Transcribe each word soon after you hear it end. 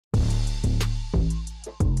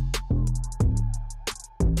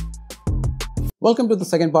Welcome to the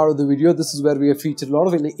second part of the video. This is where we have featured a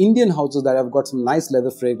lot of Indian houses that have got some nice leather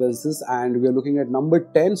fragrances, and we are looking at number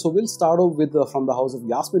 10. So we'll start off with from the house of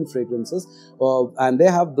Yasmin Fragrances, and they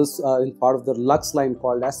have this in part of their Luxe line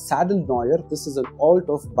called as Saddle Noir. This is an alt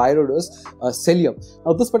of Byroder's Celia.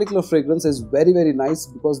 Now this particular fragrance is very nice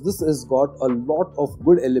because this has got a lot of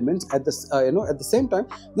good elements. At this at the same time,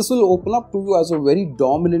 this will open up to you as a very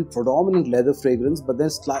predominant leather fragrance, but then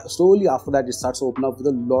slowly after that it starts to open up with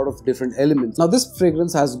a lot of different elements. Now this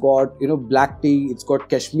fragrance has got black tea, it's got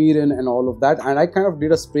Cashmerean and all of that, and I kind of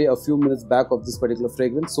did a spray a few minutes back of this particular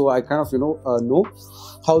fragrance, so I kind of know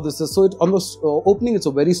how this is. So it almost opening, it's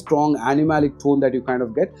a very strong animalic tone that you kind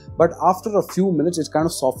of get, but after a few minutes it kind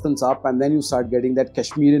of softens up, and then you start getting that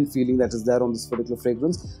Cashmerean feeling that is there on this particular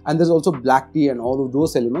fragrance, and there's also black tea and all of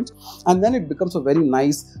those elements, and then it becomes a very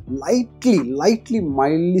nice lightly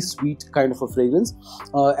mildly sweet kind of a fragrance.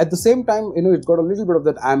 At the same time, it's got a little bit of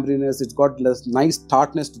that ambriness, it's got less nice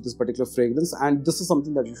tartness to this particular fragrance, and this is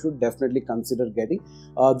something that you should definitely consider getting.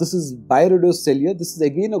 This is Byroder's Celia. This is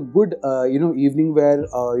again a good evening wear,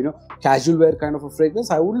 casual wear kind of a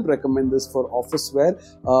fragrance. I wouldn't recommend this for office wear,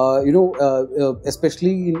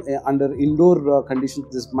 especially in under indoor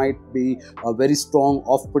conditions. This might be very strong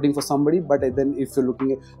off-putting for somebody, but then if you're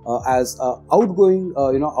looking at as outgoing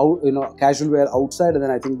casual wear outside, and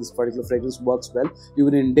then I think this particular fragrance works well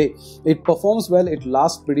even in day. It performs well, it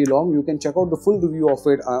lasts pretty long. You can check out the full review of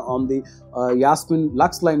it on the Yasmin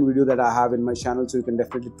Luxe line video that I have in my channel, so you can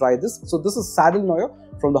definitely try this. So this is Saddle Noir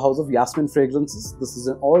from the house of Yasmin Fragrances. This is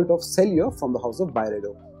an alt of Celia from the house of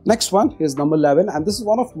Byroder. Next one is number 11, and this is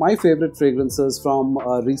one of my favorite fragrances from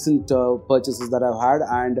recent purchases that I've had,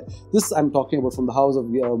 and this I'm talking about from the house of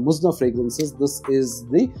Muzna Fragrances. This is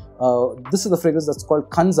the fragrance that's called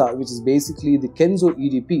Kanza, which is basically the Kenzo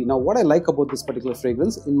EDP. Now what I like about this particular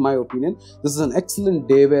fragrance, in my opinion, this is an excellent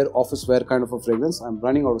day wear, office wear kind of a fragrance. I'm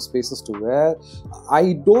running out of spaces to wear.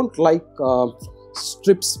 I don't like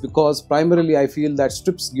strips because primarily I feel that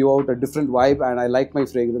strips give out a different vibe, and I like my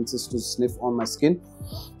fragrances to sniff on my skin.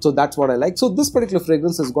 So that's what I like. So this particular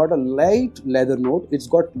fragrance has got a light leather note, it's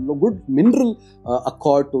got good mineral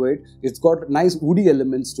accord to it, it's got nice woody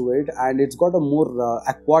elements to it, and it's got a more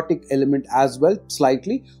aquatic element as well,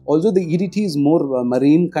 slightly. Also the EDT is more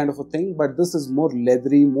marine kind of a thing, but this is more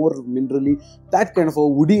leathery, more minerally, that kind of a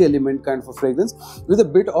woody element kind of a fragrance with a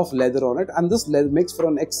bit of leather on it, and this leather makes for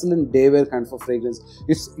an excellent day wear kind of a fragrance.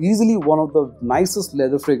 It's easily one of the nicest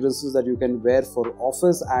leather fragrances that you can wear for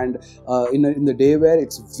office, and in the day wear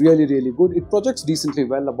it's really good. It projects decently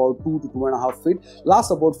well, about 2 to 2.5 feet, lasts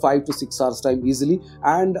about 5 to 6 hours time easily,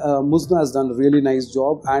 and Muzna has done a really nice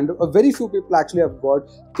job, and very few people actually have got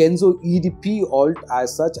Kenzo EDP alt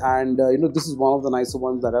as such, and this is one of the nicer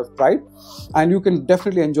ones that I've tried, and you can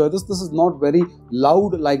definitely enjoy this. This is not very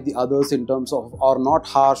loud like the others in terms of, or not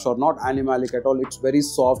harsh or not animalic at all. It's very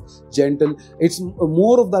soft, gentle. It's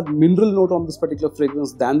more of that mineral note on this particular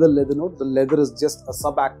fragrance than the leather note. The leather is just a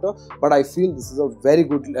sub actor, but I feel this is a very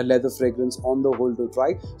good leather fragrance on the whole to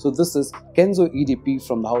try. So this is Kenzo EDP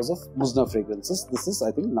from the house of Muzna Fragrances. This is,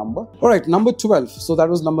 I think, number 12. So that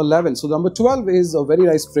was number 11. So number 12 is a very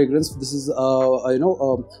nice fragrance. This is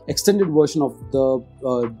extended version of the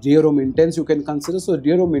Diorome Intense, you can consider. So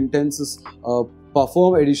Diorome Intense is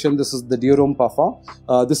Parfum edition. This is the Diorome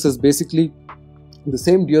Parfum. This is basically the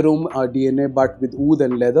same Diorome DNA but with oud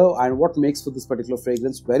and leather, and what makes for this particular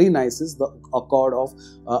fragrance very nice is the accord of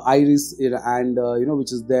iris and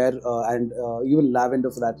which is there, and even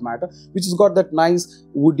lavender for that matter, which has got that nice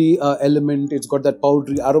woody element. It's got that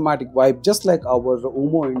powdery aromatic vibe just like our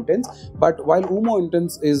Umo Intense, but while Umo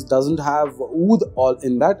Intense doesn't have oud all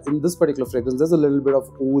in that, in this particular fragrance there's a little bit of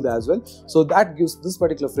oud as well, so that gives this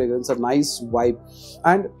particular fragrance a nice vibe.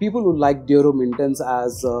 And people who like Diorome Intense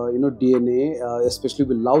as DNA especially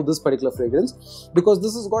will love this particular fragrance, because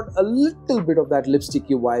this has got a little bit of that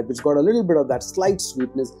lipsticky vibe. It's got a little bit of that slight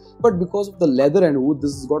sweetness, but because of the leather and wood,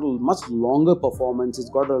 this has got a much longer performance. It's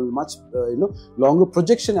got a much longer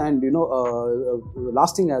projection and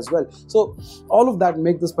lasting as well. So all of that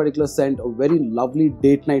make this particular scent a very lovely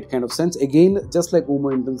date night kind of scent. Again, just like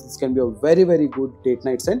Umo Intense, this can be a very good date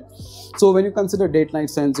night scent. So when you consider date night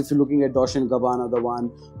scents, if you're looking at Dolce & Gabbana, the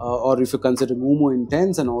one, or if you're considering Umo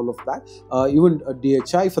Intense and all of that, even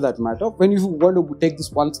DHI for that matter, when you want to take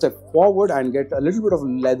this one step forward and get a little bit of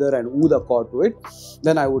leather and oud accord to it,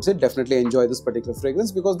 then I would say definitely enjoy this particular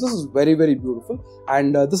fragrance, because this is very beautiful.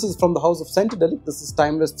 And this is from the house of Scentadelic. This is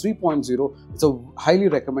Timeless 3.0. It's a highly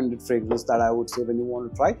recommended fragrance that I would say when you want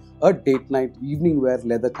to try a date night evening wear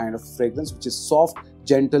leather kind of fragrance, which is soft,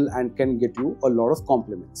 gentle, and can get you a lot of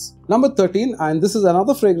compliments. Number 13, and this is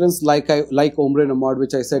another fragrance like Ombre Nomad,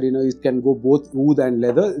 which I said, it can go both oud and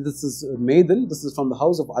leather. This is Maiden. This is from the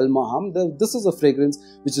house of Al Maham. This is a fragrance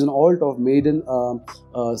which is an alt of Maiden,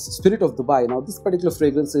 Spirit of Dubai. Now this particular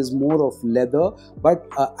fragrance is more of leather, but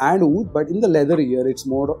and oud, but in the leather here it's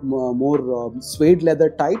more suede leather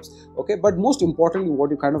types. Okay, but most importantly, what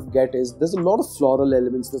you kind of get is there's a lot of floral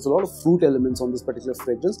elements, there's a lot of fruit elements on this particular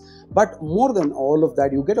fragrance, but more than all of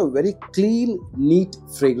that, you get a very clean, neat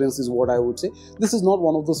fragrance is what I would say. This is not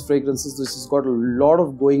one of those fragrances which has got a lot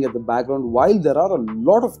of going at the background. While there are a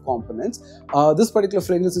lot of components, this particular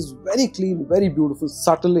fragrance is very clean, very beautiful,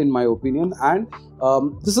 subtle in my opinion, and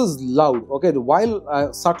this is loud. Okay,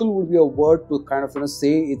 while subtle would be a word to kind of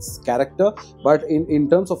say its character, but in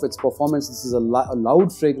terms of its performance, this is a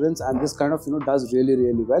loud fragrance, and this kind of does really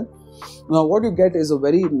well. Now what you get is a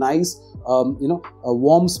very nice a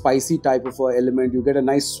warm spicy type of element. You get a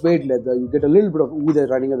nice suede leather, you get a little bit of oud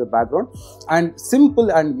running in the background, and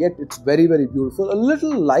simple, and yet it's very beautiful. A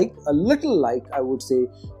little like I would say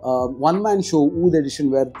one man show oud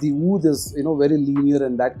edition, where the oud is very linear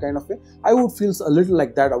and that kind of way. I would feel a little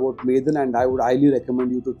like that about Maiden, and I would highly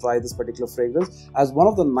recommend you to try this particular fragrance as one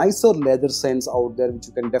of the nicer leather scents out there, which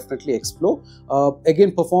you can definitely explore.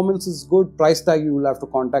 Again, performance is good. Price tag, you will have to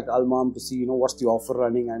contact Al Maham to see what's the offer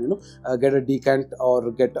running, and get a decant,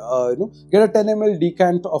 or get a 10 ml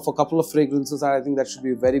decant of a couple of fragrances, and I think that should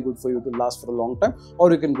be very good for you to last for a long time.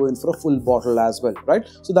 Or you can go in for a full bottle as well, right?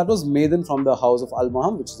 So that was Maiden from the house of Al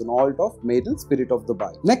Maham, which is an alt of Maiden, Spirit of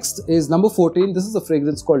Dubai. Next is number 14. This is a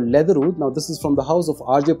fragrance called Leather Oud. Now this is from the house of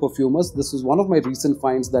RJ Perfumers. This was one of my recent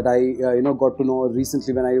finds that I got to know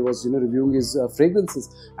recently when I was reviewing his fragrances.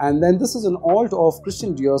 And then this is an alt of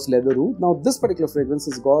Christian Dior's Leather Oud. Now this particular fragrance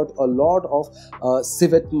has got a lot of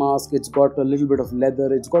civet mask, it's got a little bit of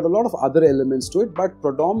leather, it's got a lot of other elements to it, but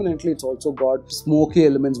predominantly it's also got smoky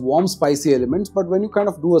elements, warm spicy elements. But when you kind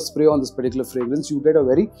of do a spray on this particular fragrance, you get a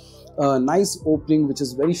very nice opening which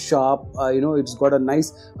is very sharp. It's got a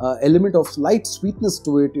nice element of light sweetness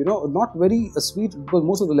to it, not very sweet, because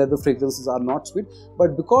most of the leather fragrances are not sweet,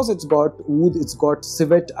 but because it's got oud, it's got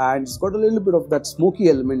civet, and it's got a little bit of that smoky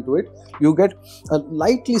element to it, you get a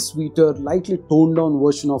lightly sweeter, lightly toned down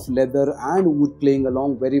version of leather and oud playing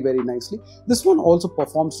along very nicely. This one also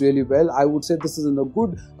performs really well. I would say this is a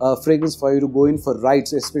good fragrance for you to go in for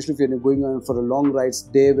rides, especially if you're going on for a long rides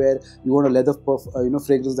day where you want a leather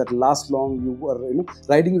fragrance that lasts long. You are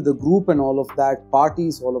riding with the group and all of that,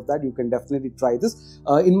 parties, all of that. You can definitely try this.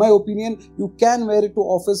 In my opinion, you can wear it to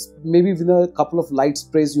office, maybe with a couple of light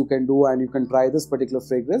sprays you can do, and you can try this particular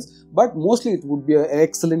fragrance. But mostly it would be an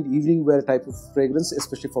excellent evening wear type of fragrance,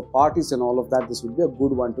 especially for parties and all of that. This would be a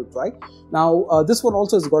good one to try. Now this one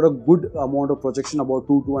also has got a good amount of projection, about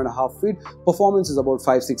 2.5 feet. Performance is about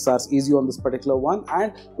 5-6 hours easy on this particular one,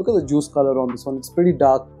 and look at the juice color on this one. It's pretty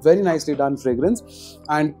dark, very nicely done fragrance,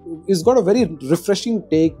 and it's got a very refreshing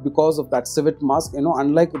take because of that civet mask.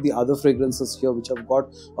 Unlike the other fragrances here which have got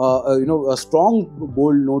a strong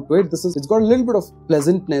bold note to it, it's got a little bit of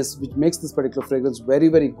pleasantness which makes this particular fragrance very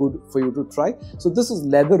good for you to try. So this is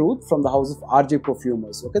Leather Oud from the house of RJ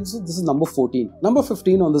Perfumers. Okay, so this is number 14. Number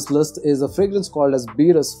 15 on this list is a fragrance called as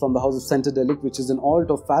Beerus from the house of Centedelic, which is an alt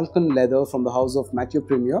of Falcon Leather from the house of Mathieu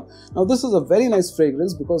Premier. Now this is a very nice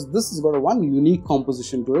fragrance because this has got one unique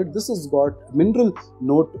composition to it. This has got mineral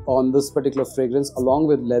note on this particular fragrance along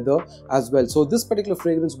with leather as well. So this particular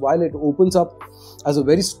fragrance, while it opens up as a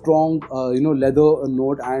very strong leather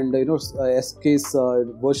note, and SK's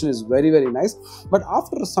version is very nice, but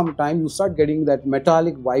after some time you start getting that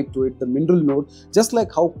metallic vibe to it, the mineral note, just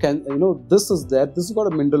like how this is there. This has got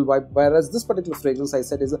a mineral vibe, whereas this particular fragrance I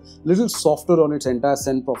said is a little softer on its entire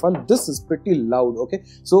scent profile. This is pretty loud. Okay,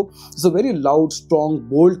 so it's a very loud, strong,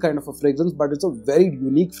 bold kind of a fragrance, but it's a very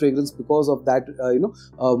unique fragrance because of that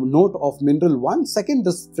note of mineral. One second,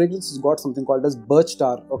 this fragrance has got something called as birch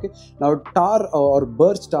tar. Okay, now tar or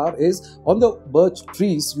birch tar is on the birch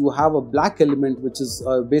trees. You have a black element which is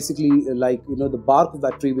basically like the bark of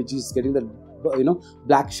that tree, which is getting that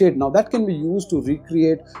black shade. Now that can be used to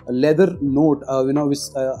recreate a leather note, which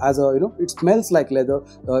as a it smells like leather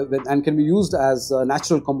and can be used as a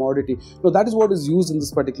natural commodity. So that is what is used in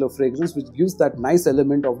this particular fragrance, which gives that nice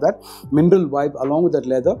element of that mineral vibe along with that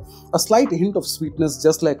leather, a slight hint of sweetness,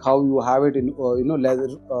 just like how you have it in leather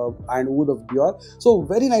and oud of Dior. So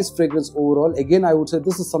very nice fragrance overall. Again, I would say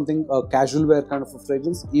this is something casual wear kind of a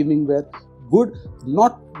fragrance, evening wear. good,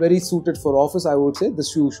 not very suited for office. I would say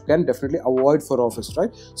this you can definitely avoid for office, right?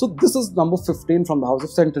 So this is number 15 from the house of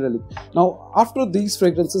Centenary. Now after these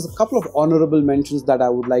fragrances, a couple of honorable mentions that I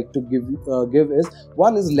would like to give is,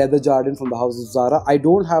 one is Leather Jardin from the house of Zara. I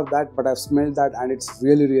don't have that, but I've smelled that and it's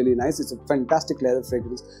really nice. It's a fantastic leather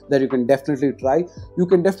fragrance that you can definitely try. You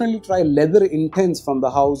can definitely try Leather Intense from the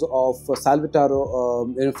house of Salvatore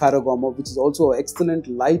Ferragamo, which is also an excellent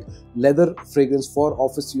light leather fragrance for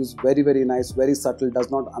office use. Very nice, very subtle, does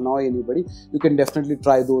not annoy anybody. You can definitely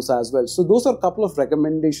try those as well. So those are a couple of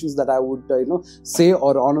recommendations that I would say,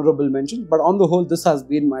 or honorable mention. But on the whole, this has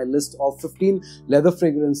been my list of 15 leather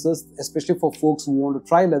fragrances, especially for folks who want to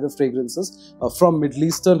try leather fragrances from Middle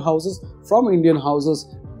Eastern houses, from Indian houses,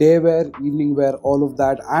 day wear, evening wear, all of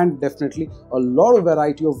that, and definitely a lot of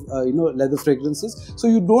variety of leather fragrances. So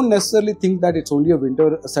you don't necessarily think that it's only a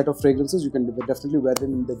winter set of fragrances. You can definitely wear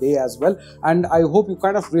them in the day as well. And I hope you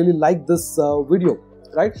kind of really like this video,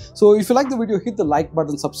 right? So if you like the video, hit the like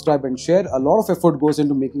button, subscribe and share. A lot of effort goes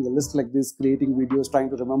into making a list like this, creating videos, trying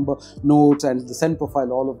to remember notes and the scent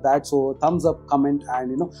profile, all of that. So thumbs up, comment,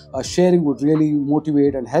 and sharing would really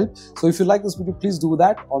motivate and help. So if you like this video, please do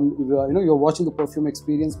that. You're watching The Perfume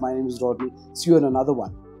Experience. My name is Rodney. See you in another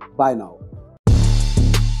one. Bye now.